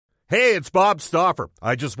Hey, it's Bob Stauffer.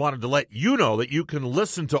 I just wanted to let you know that you can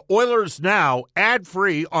listen to Oilers Now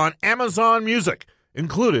ad-free on Amazon Music,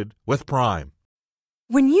 included with Prime.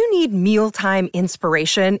 When you need mealtime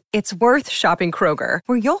inspiration, it's worth shopping Kroger,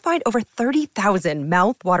 where you'll find over 30,000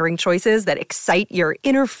 mouth-watering choices that excite your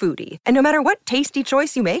inner foodie. And no matter what tasty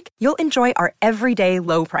choice you make, you'll enjoy our everyday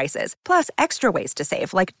low prices, plus extra ways to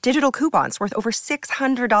save, like digital coupons worth over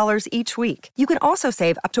 $600 each week. You can also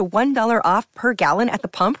save up to $1 off per gallon at the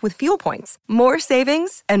pump with fuel points. More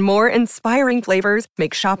savings and more inspiring flavors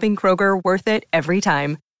make shopping Kroger worth it every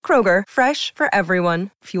time. Kroger, fresh for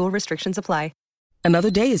everyone. Fuel restrictions apply.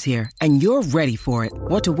 Another day is here, and you're ready for it.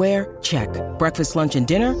 What to wear? Check. Breakfast, lunch, and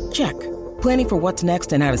dinner? Check. Planning for what's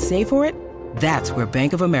next and how to save for it? That's where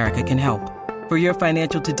Bank of America can help. For your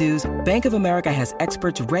financial to-dos, Bank of America has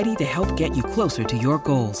experts ready to help get you closer to your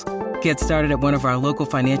goals. Get started at one of our local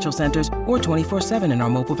financial centers or 24/7 in our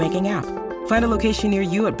mobile banking app. Find a location near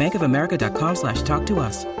you at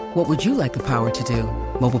bankofamerica.com/talktous. What would you like the power to do?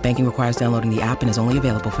 Mobile banking requires downloading the app and is only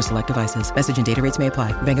available for select devices. Message and data rates may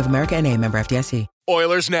apply. Bank of America N.A., member FDIC.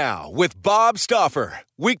 Oilers Now with Bob Stauffer.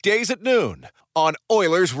 Weekdays at noon on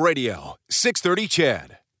Oilers Radio, 630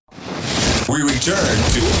 CHED. We return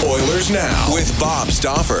to Oilers Now with Bob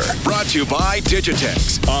Stauffer. Brought to you by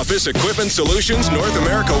Digitex. Office Equipment Solutions North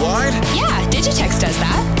America wide? Yeah, Digitex does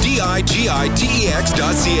that.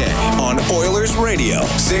 Digitex.ca on Oilers Radio,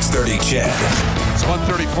 630 CHED. It's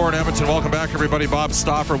 1:34 in Edmonton. Welcome back, everybody. Bob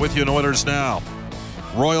Stauffer with you in Oilers Now.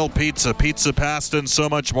 Royal Pizza, pizza, pasta, and so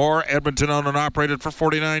much more. Edmonton owned and operated for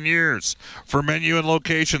 49 years. For menu and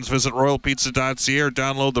locations, visit royalpizza.ca or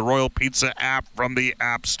download the Royal Pizza app from the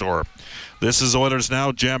App Store. This is Oilers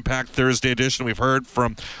Now, jam-packed Thursday edition. We've heard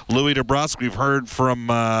from Louis DeBrusk. We've heard from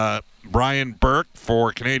Brian Burke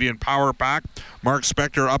for Canadian Power Pack. Mark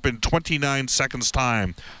Spector up in 29 seconds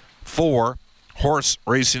time for Horse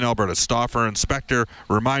Racing Alberta. Stauffer and Spector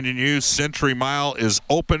reminding you Century Mile is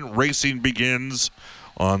open. Racing begins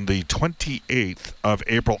on the 28th of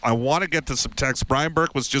April. I want to get to some text. Brian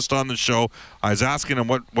Burke was just on the show. I was asking him,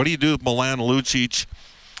 what do you do with Milan Lucic?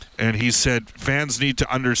 And he said fans need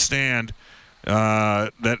to understand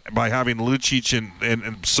that by having Lucic and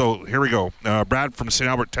so here we go. Brad from St.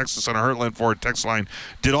 Albert, Texas on our Heartland Ford text line.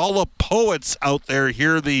 Did all the poets out there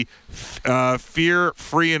hear the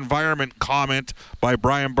fear-free environment comment by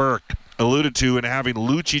Brian Burke alluded to in having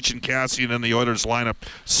Lucic and Kassian in the Oilers lineup?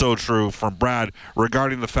 So true from Brad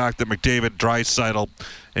regarding the fact that McDavid, Draisaitl,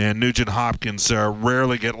 and Nugent Hopkins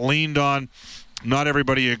rarely get leaned on. Not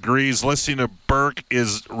everybody agrees. Listening to Burke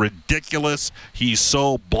is ridiculous. He's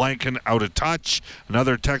so blank and out of touch.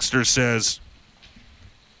 Another texter says,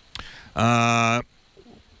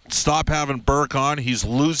 stop having Burke on. He's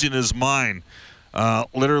losing his mind.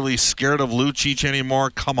 Literally scared of Lucic anymore.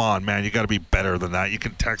 Come on, man. You got to be better than that. You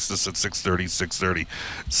can text us at 630.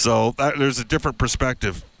 So there's a different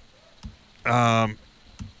perspective. What's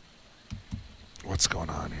going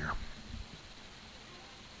on here?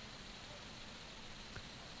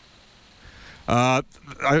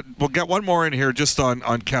 We'll get one more in here just on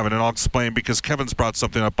Kevin, and I'll explain because Kevin's brought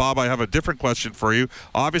something up. Bob, I have a different question for you.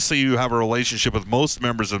 Obviously, you have a relationship with most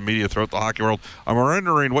members of the media throughout the hockey world. I'm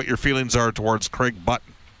wondering what your feelings are towards Craig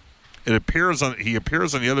Button. He appears on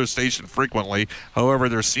the other station frequently. However,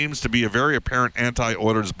 there seems to be a very apparent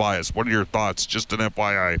anti-Oilers bias. What are your thoughts? Just an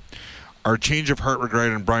FYI. Our change of heart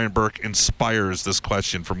regarding Brian Burke inspires this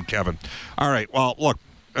question from Kevin. All right. Well, look,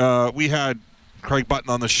 we had Craig Button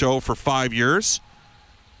on the show for 5 years,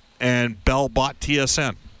 and Bell bought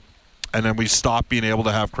TSN. And then we stopped being able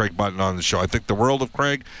to have Craig Button on the show. I think the world of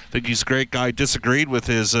Craig. I think he's a great guy. Disagreed with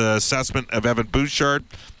his assessment of Evan Bouchard.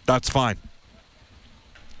 That's fine.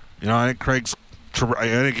 You know, I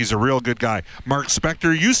think he's a real good guy. Mark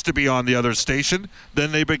Spector used to be on the other station.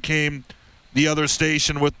 Then they became the other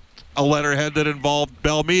station with a letterhead that involved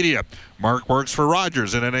Bell Media. Mark works for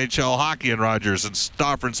Rogers and NHL Hockey and Rogers, and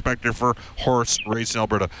Stauffer and Spector for Horse Racing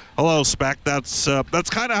Alberta. Hello, Spec. That's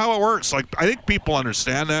kind of how it works. Like, I think people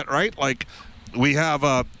understand that, right? Like, we have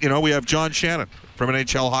John Shannon from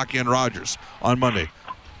NHL Hockey and Rogers on Monday.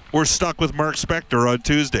 We're stuck with Mark Spector on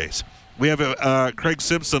Tuesdays. We have Craig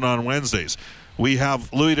Simpson on Wednesdays. We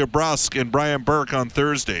have Louis DeBrusk and Brian Burke on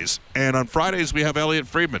Thursdays. And on Fridays, we have Elliot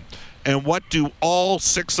Friedman. And what do all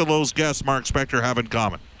 6 of those guests, Mark Spector, have in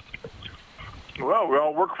common? Well, we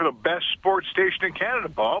all work for the best sports station in Canada,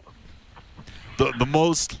 Bob. The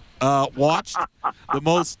most watched, the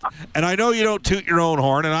most, and I know you don't toot your own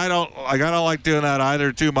horn, and I don't like doing that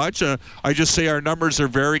either too much. I just say our numbers are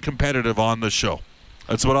very competitive on the show.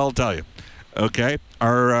 That's what I'll tell you. Okay,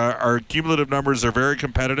 our cumulative numbers are very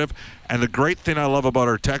competitive, and the great thing I love about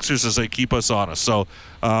our texters is they keep us honest. So,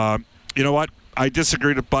 you know what? I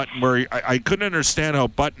disagreed with Button where I couldn't understand how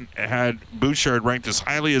Button had Bouchard ranked as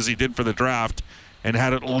highly as he did for the draft and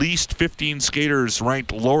had at least 15 skaters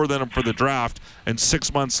ranked lower than him for the draft, and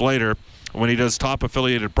 6 months later, when he does top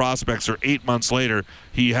affiliated prospects, or 8 months later,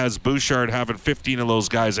 he has Bouchard having 15 of those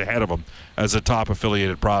guys ahead of him as a top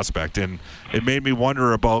affiliated prospect. And it made me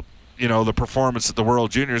wonder about, you know, the performance at the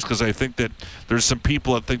World Juniors, because I think that there's some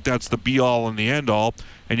people that think that's the be-all and the end-all.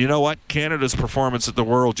 And you know what? Canada's performance at the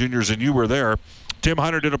World Juniors, and you were there, Tim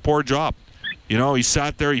Hunter did a poor job. You know, he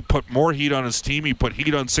sat there, he put more heat on his team, he put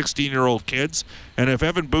heat on 16-year-old kids. And if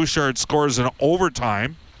Evan Bouchard scores in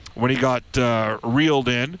overtime when he got reeled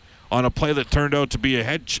in on a play that turned out to be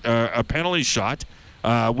a penalty shot,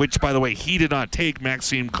 which, by the way, he did not take,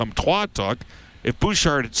 Maxime Comtois took. If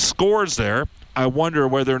Bouchard scores there, I wonder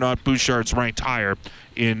whether or not Bouchard's ranked higher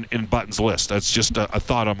in Button's list. That's just a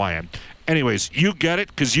thought on my end. Anyways, you get it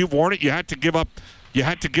because you've worn it. You had to give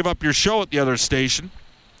up your show at the other station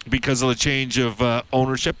because of the change of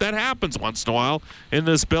ownership. That happens once in a while in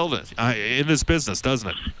this business, doesn't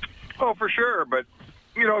it? Oh, for sure. But,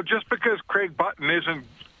 you know, just because Craig Button isn't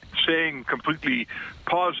saying completely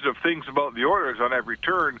positive things about the Oilers on every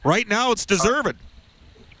turn. Right now, it's deserved.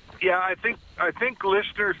 Yeah, I think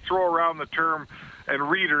listeners throw around the term, and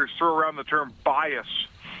readers throw around the term bias,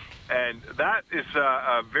 and that is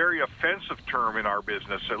a very offensive term in our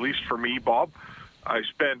business, at least for me, Bob. We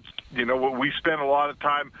spend a lot of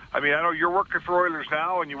time. I mean, I know you're working for Oilers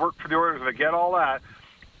now, and you work for the Oilers, and I get all that.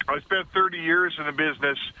 I spent 30 years in the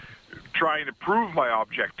business trying to prove my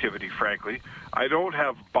objectivity, frankly. I don't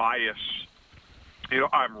have bias. You know,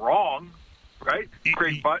 I'm wrong, right?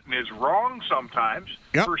 Craig Button is wrong sometimes.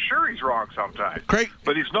 Yep. For sure he's wrong sometimes. Craig,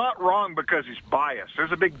 but he's not wrong because he's biased.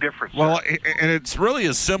 There's a big difference. Well, and it's really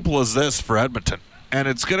as simple as this for Edmonton. And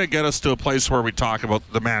it's going to get us to a place where we talk about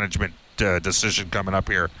the management decision coming up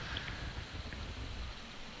here.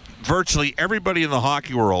 Virtually everybody in the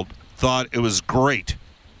hockey world thought it was great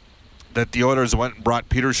that the Oilers went and brought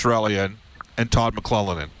Peter Chiarelli in and Todd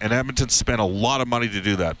McLellan in. And Edmonton spent a lot of money to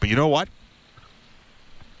do that. But you know what?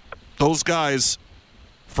 Those guys,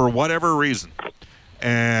 for whatever reason,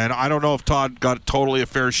 and I don't know if Todd got totally a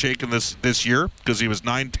fair shake in this year because he was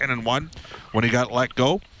 9-10-1 when he got let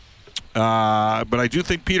go. But I do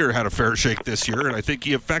think Peter had a fair shake this year, and I think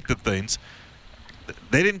he affected things.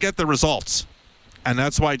 They didn't get the results, and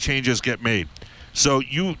that's why changes get made. So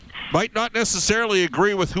you might not necessarily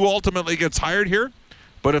agree with who ultimately gets hired here,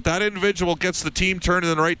 but if that individual gets the team turned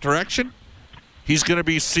in the right direction, he's going to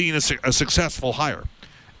be seen as a successful hire.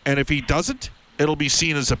 And if he doesn't, it'll be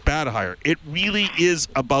seen as a bad hire. It really is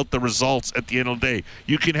about the results at the end of the day.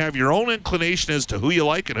 You can have your own inclination as to who you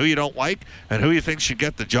like and who you don't like and who you think should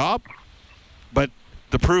get the job, but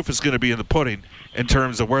the proof is going to be in the pudding in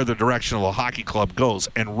terms of where the direction of the hockey club goes.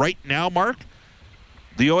 And right now, Mark,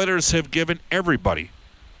 the Oilers have given everybody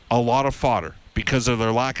a lot of fodder because of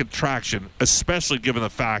their lack of traction, especially given the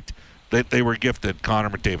fact that they were gifted Connor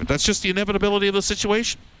McDavid. That's just the inevitability of the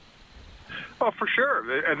situation. Oh, for sure,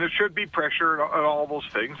 and there should be pressure on all those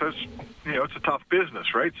things. It's a tough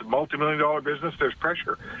business, right? It's a multi-million-dollar business. There's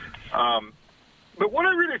pressure. But what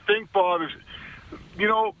I really think, Bob, is, you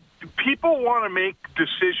know, people want to make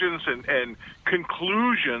decisions and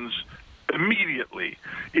conclusions immediately.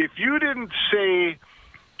 If you didn't say,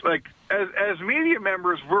 like, as media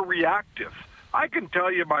members, we're reactive. I can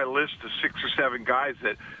tell you my list of 6 or 7 guys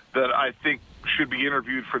that I think should be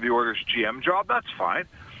interviewed for the Oilers GM job. That's fine.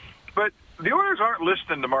 But the Oilers aren't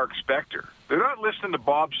listening to Mark Spector. They're not listening to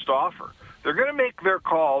Bob Stauffer. They're going to make their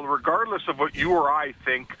call regardless of what you or I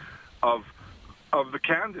think of the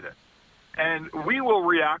candidate. And we will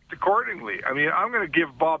react accordingly. I mean, I'm going to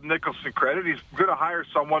give Bob Nicholson credit. He's going to hire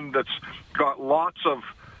someone that's got lots of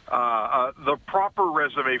the proper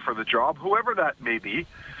resume for the job, whoever that may be.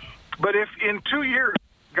 But if in 2 years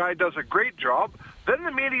the guy does a great job, then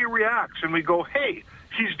the media reacts and we go, hey,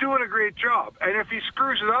 he's doing a great job. And if he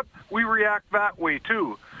screws it up, we react that way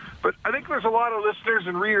too. But I think there's a lot of listeners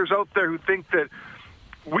and readers out there who think that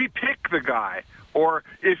we pick the guy. Or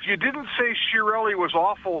if you didn't say Chiarelli was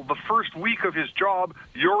awful the first week of his job,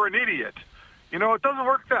 you're an idiot. You know, it doesn't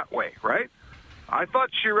work that way, right? I thought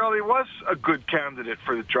Chiarelli was a good candidate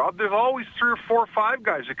for the job. There's always 3 or 4 or 5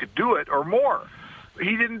 guys that could do it or more.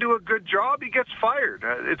 He didn't do a good job, he gets fired.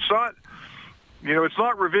 It's not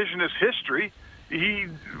revisionist history.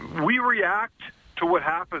 We react to what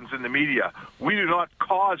happens in the media. We do not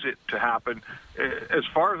cause it to happen, as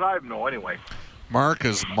far as I know anyway. Mark,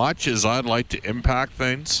 as much as I'd like to impact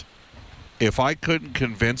things if I couldn't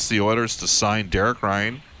convince the Oilers to sign Derek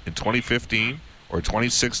Ryan in 2015 or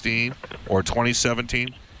 2016 or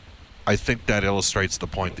 2017, I think that illustrates the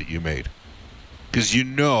point that you made. Because you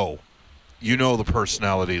know the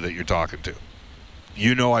personality that you're talking to.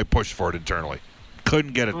 You know I pushed for it internally.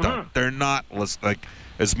 Couldn't get it done. They're not, like,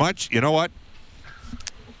 as much, you know what?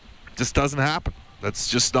 Just doesn't happen. That's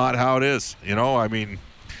just not how it is. I mean,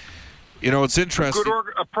 it's interesting.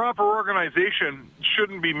 A proper organization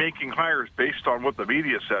shouldn't be making hires based on what the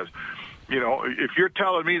media says. If you're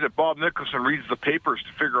telling me that Bob Nicholson reads the papers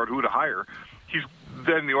to figure out who to hire,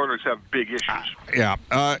 then the Oilers have big issues. Yeah.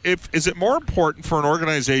 Is it more important for an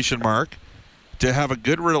organization, Mark, to have a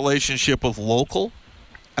good relationship with local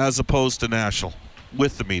as opposed to national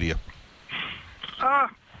with the media?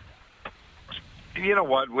 You know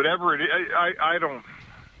what? Whatever it is, I don't.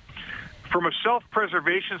 From a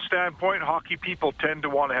self-preservation standpoint, hockey people tend to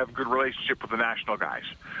want to have a good relationship with the national guys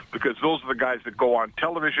because those are the guys that go on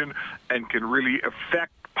television and can really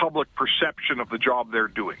affect public perception of the job they're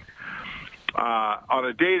doing. On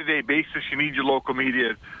a day-to-day basis, you need your local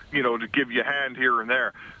media, to give you a hand here and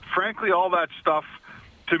there. Frankly, all that stuff,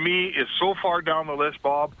 to me, is so far down the list,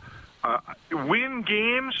 Bob. Win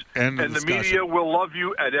games, and the media will love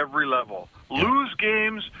you at every level. Yeah. Lose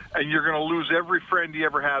games, and you're going to lose every friend you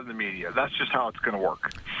ever had in the media. That's just how it's going to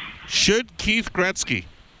work. Should Keith Gretzky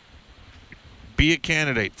be a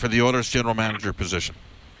candidate for the Oilers general manager position?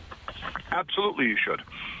 Absolutely, you should.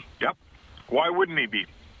 Yep. Why wouldn't he be?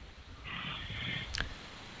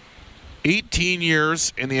 18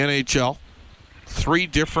 years in the NHL, 3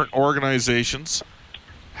 different organizations,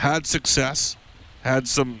 had success, had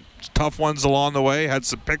some tough ones along the way, had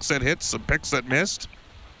some picks that hit, some picks that missed.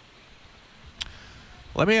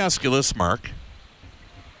 Let me ask you this, Mark,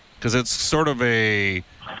 because it's sort of a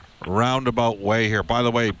roundabout way here. By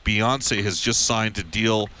the way, Beyonce has just signed a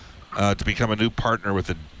deal to become a new partner with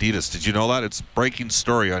Adidas. Did you know that? It's breaking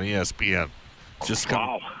story on ESPN. Just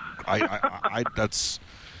wow. That's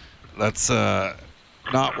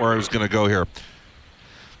not where I was going to go here.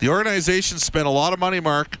 The organization spent a lot of money,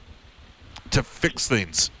 Mark, to fix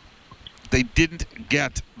things. They didn't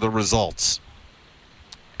get the results.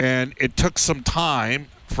 And it took some time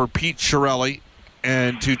for Pete Chiarelli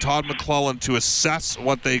and to Todd McClellan to assess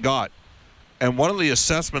what they got. And one of the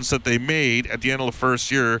assessments that they made at the end of the first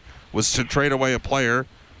year was to trade away a player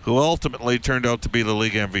who ultimately turned out to be the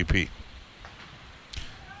league MVP.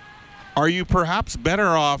 Are you perhaps better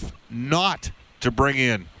off not to bring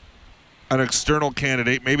in an external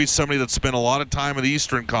candidate, maybe somebody that spent a lot of time in the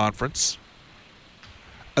Eastern Conference,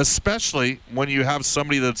 especially when you have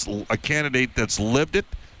somebody that's a candidate that's lived it,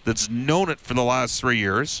 that's known it for the last 3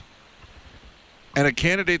 years, and a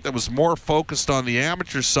candidate that was more focused on the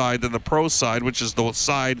amateur side than the pro side, which is the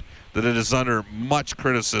side that it is under much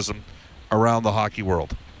criticism around the hockey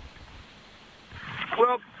world?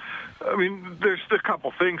 Well, I mean, there's a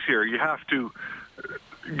couple things here. You have to,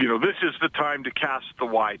 this is the time to cast the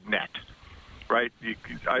wide net, right?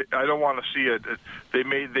 I don't want to see it.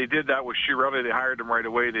 They did that with Chiarelli. They hired him right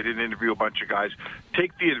away. They didn't interview a bunch of guys.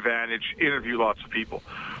 Take the advantage. Interview lots of people.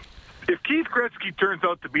 If Keith Gretzky turns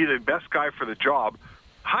out to be the best guy for the job,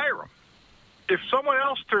 hire him. If someone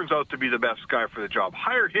else turns out to be the best guy for the job,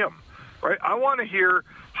 hire him, right? I want to hear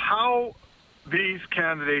how these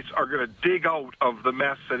candidates are going to dig out of the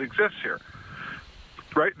mess that exists here,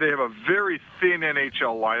 right? They have a very thin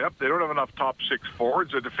NHL lineup. They don't have enough top 6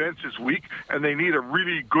 forwards. Their defense is weak, and they need a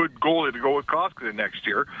really good goalie to go with Koskinen next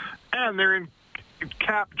year, and they're in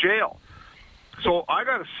cap jail. So I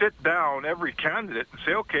got to sit down every candidate and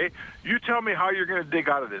say, okay, you tell me how you're going to dig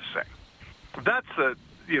out of this thing. That's the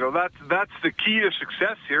key to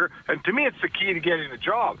success here, and to me, it's the key to getting the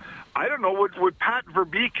job. I don't know, would Pat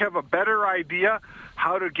Verbeek have a better idea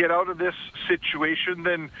how to get out of this situation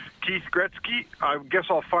than Keith Gretzky? I guess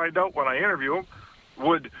I'll find out when I interview him.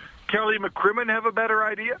 Would Kelly McCrimmon have a better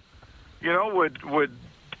idea? Would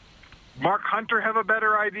Mark Hunter have a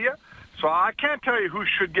better idea? So I can't tell you who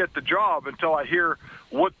should get the job until I hear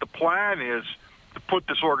what the plan is to put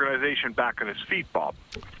this organization back on its feet, Bob.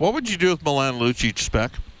 What would you do with Milan Lucic,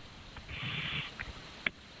 Spec?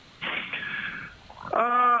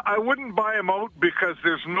 I wouldn't buy him out because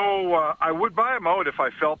there's no. I would buy him out if I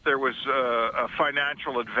felt there was a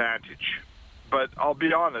financial advantage. But I'll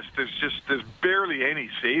be honest, there's barely any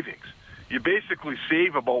savings. You basically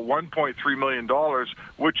save about $1.3 million,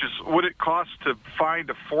 which is what it costs to find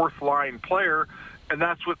a fourth-line player, and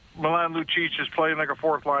that's what Milan Lucic is playing, like a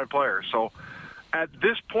fourth-line player. So at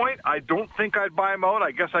this point, I don't think I'd buy him out.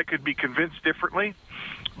 I guess I could be convinced differently,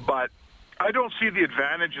 but I don't see the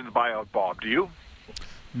advantage in the buyout, Bob. Do you?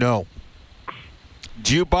 No.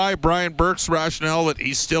 Do you buy Brian Burke's rationale that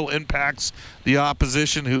he still impacts the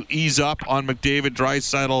opposition who ease up on McDavid,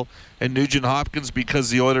 Draisaitl, and Nugent-Hopkins because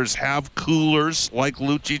the Oilers have coolers like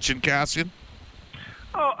Lucic and Kassian?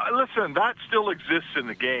 Oh, listen, that still exists in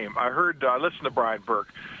the game. I listened to Brian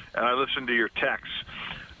Burke, and I listened to your texts.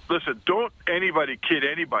 Listen, don't anybody kid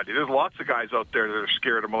anybody. There's lots of guys out there that are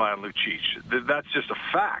scared of Milan Lucic. That's just a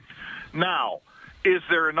fact. Now, is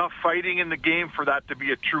there enough fighting in the game for that to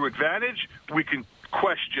be a true advantage? We can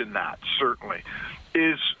question that, certainly.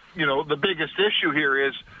 The biggest issue here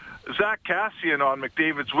is Zach Kassian on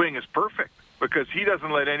McDavid's wing is perfect because he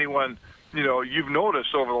doesn't let anyone, you've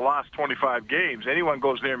noticed over the last 25 games, anyone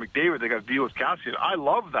goes near McDavid, they got to deal with Kassian. I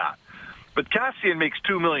love that. But Kassian makes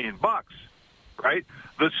 $2 million, right?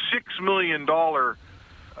 The $6 million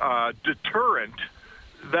deterrent,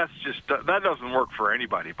 that doesn't work for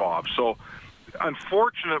anybody, Bob. So,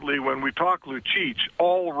 unfortunately, when we talk Lucic,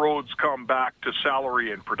 all roads come back to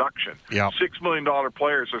salary and production. Yep. $6 million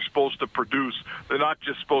players are supposed to produce. They're not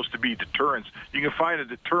just supposed to be deterrents. You can find a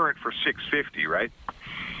deterrent for $650, right?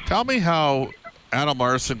 Tell me how Adam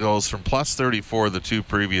Larsson goes from plus 34 the 2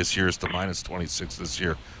 previous years to minus 26 this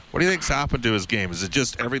year. What do you think's happened to his game? Is it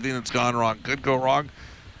just everything that's gone wrong could go wrong?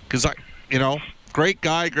 Because, great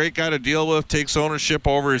guy to deal with, takes ownership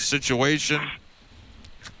over his situation.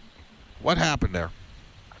 What happened there?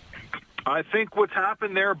 I think what's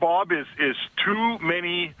happened there, Bob, is too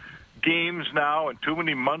many games now and too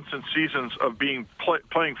many months and seasons of being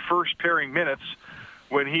playing first pairing minutes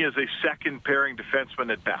when he is a second pairing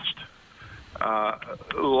defenseman at best.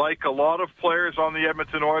 Like a lot of players on the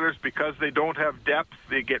Edmonton Oilers, because they don't have depth,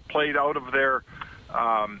 they get played out of their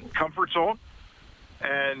comfort zone.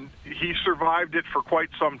 And he survived it for quite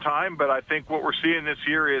some time, but I think what we're seeing this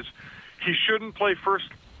year is he shouldn't play first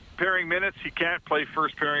pairing minutes. He can't play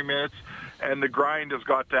first pairing minutes, and the grind has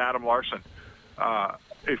got to Adam Larsson.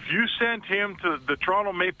 If you sent him to the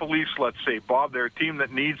Toronto Maple Leafs, let's say, Bob, they're a team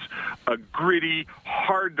that needs a gritty,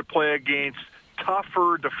 hard to play against,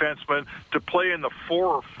 tougher defenseman to play in the 4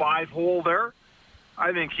 or 5 hole there,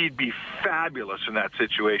 I think he'd be fabulous in that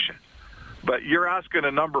situation. But you're asking a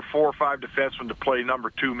number 4 or 5 defenseman to play number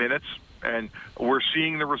 2 minutes, and we're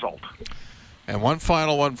seeing the result. And one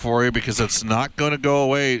final one for you, because it's not going to go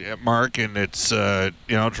away, Mark, and it's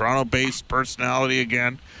Toronto-based personality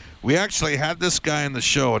again. We actually had this guy in the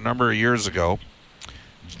show a number of years ago.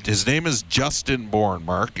 His name is Justin Bourne,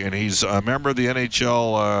 Mark, and he's a member of the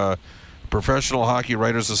NHL Professional Hockey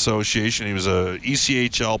Writers Association. He was a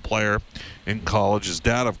ECHL player in college. His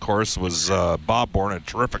dad, of course, was Bob Bourne, a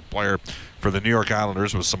terrific player for the New York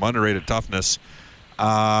Islanders with some underrated toughness.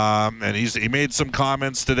 And he made some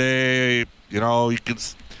comments today. You can.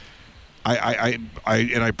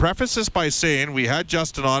 I preface this by saying we had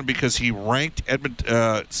Justin on because he ranked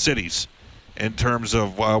Edmonton cities in terms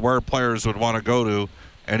of where players would want to go to,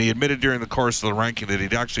 and he admitted during the course of the ranking that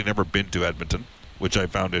he'd actually never been to Edmonton, which I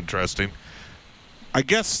found interesting. I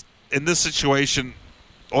guess in this situation,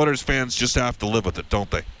 Oilers fans just have to live with it, don't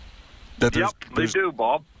they? Yep, they do,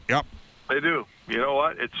 Bob. Yep. They do. You know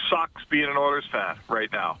what? It sucks being an Oilers fan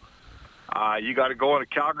right now. You got to go into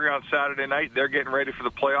Calgary on Saturday night. They're getting ready for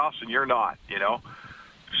the playoffs, and you're not,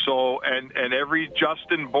 So, and every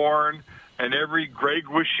Justin Bourne and every Greg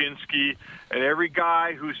Wyshynski and every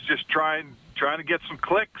guy who's just trying to get some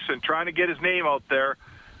clicks and trying to get his name out there,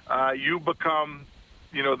 you become,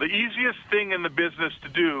 the easiest thing in the business to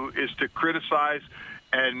do is to criticize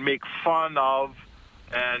and make fun of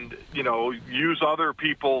and, use other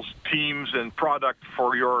people's teams and product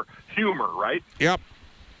for your humor, right? Yep.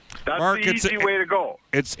 That's Mark, the easy way to go.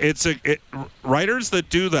 Writers that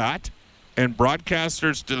do that and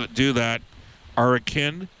broadcasters that do that are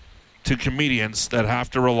akin to comedians that have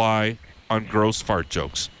to rely on gross fart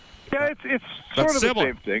jokes. Yeah, it's sort of the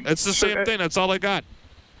same thing. It's the same thing. That's all I got.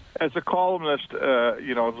 As a columnist, as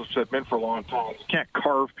I've been for a long time, you can't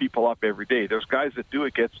carve people up every day. There's guys that do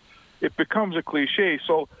it. It becomes a cliche.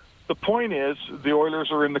 So the point is the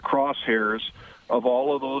Oilers are in the crosshairs of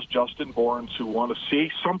all of those Justin Bournes who want to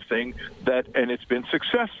say something and it's been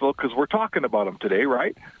successful because we're talking about him today,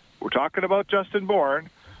 right? We're talking about Justin Bourne,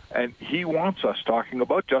 and he wants us talking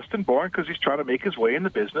about Justin Bourne because he's trying to make his way in the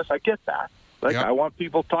business. I get that. Yep. I want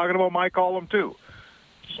people talking about my column too.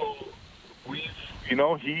 So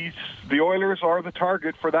the Oilers are the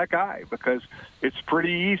target for that guy because it's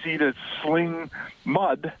pretty easy to sling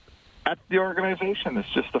mud at the organization. It's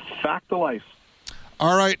just a fact of life.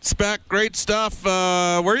 All right, Spec, great stuff. Where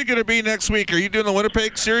are you going to be next week? Are you doing the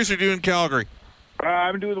Winnipeg series or doing Calgary?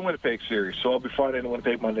 I'm doing the Winnipeg series, so I'll be flying into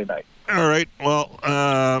Winnipeg Monday night. All right. Well,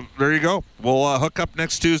 there you go. We'll hook up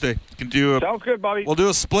next Tuesday. Sounds good, Bobby. We'll do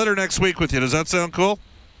a splitter next week with you. Does that sound cool?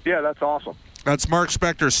 Yeah, that's awesome. That's Mark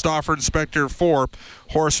Spector, Stauffer and Spector for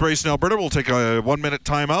Horse Racing Alberta. We'll take a 1-minute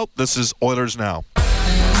timeout. This is Oilers Now.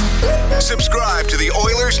 Subscribe to the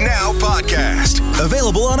Oilers Now podcast.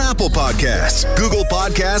 Available on Apple Podcasts, Google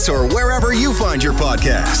Podcasts, or wherever you find your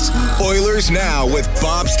podcasts. Oilers Now with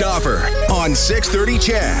Bob Stauffer on 630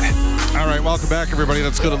 CHED. All right, welcome back, everybody.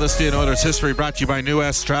 Let's go to this day in Oilers history, brought to you by New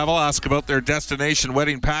West Travel. Ask about their destination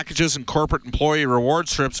wedding packages and corporate employee reward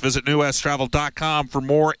trips. Visit newwesttravel.com for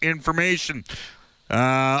more information.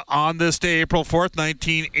 On this day, April 4th,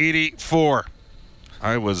 1984,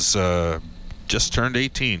 I was just turned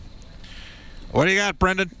 18. What do you got,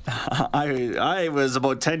 Brendan? I was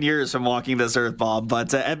about 10 years from walking this earth, Bob,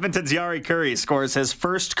 but Edmonton's Jari Kurri scores his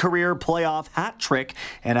first career playoff hat trick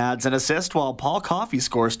and adds an assist, while Paul Coffey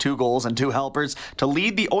scores 2 goals and 2 helpers to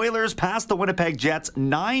lead the Oilers past the Winnipeg Jets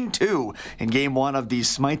 9-2 in Game 1 of the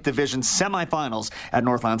Smythe Division semifinals at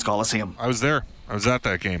Northlands Coliseum. I was there. I was at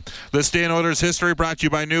that game. This day in Oilers history brought to you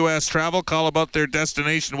by New West Travel. Call about their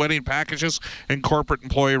destination wedding packages and corporate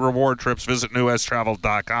employee reward trips. Visit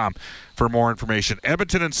newwesttravel.com for more information.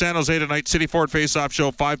 Edmonton and San Jose tonight. City Ford Face-Off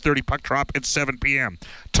Show, 5:30. Puck drop at 7 p.m.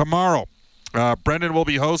 Tomorrow, Brendan will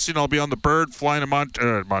be hosting. I'll be on the Bird, flying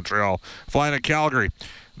to Montreal, flying to Calgary.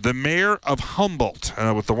 The mayor of Humboldt,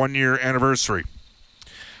 with the 1-year anniversary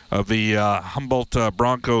of the Humboldt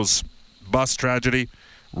Broncos bus tragedy,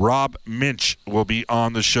 Rob Minch will be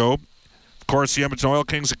on the show. Of course, the Edmonton Oil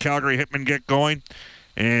Kings, the Calgary Hitmen get going.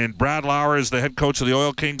 And Brad Lauer is the head coach of the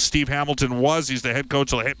Oil Kings. Steve Hamilton he's the head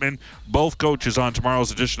coach of the Hitmen. Both coaches on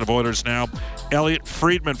tomorrow's edition of Oilers Now. Elliot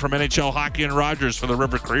Friedman from NHL Hockey and Rogers for the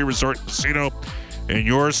River Cree Resort and Casino. And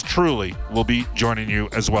yours truly will be joining you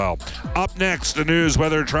as well. Up next, the news,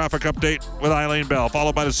 weather, traffic update with Eileen Bell,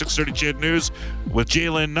 followed by the 6:30 CHED News with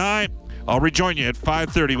Jalen Nye. I'll rejoin you at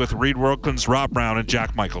 5:30 with Reed Workland's Rob Brown and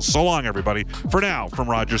Jack Michaels. So long, everybody. For now, from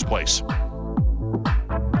Rogers Place.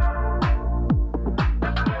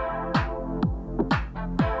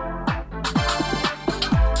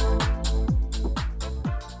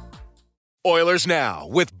 Oilers Now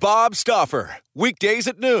with Bob Stauffer. Weekdays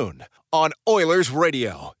at noon on Oilers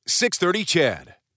Radio, 630 CHED.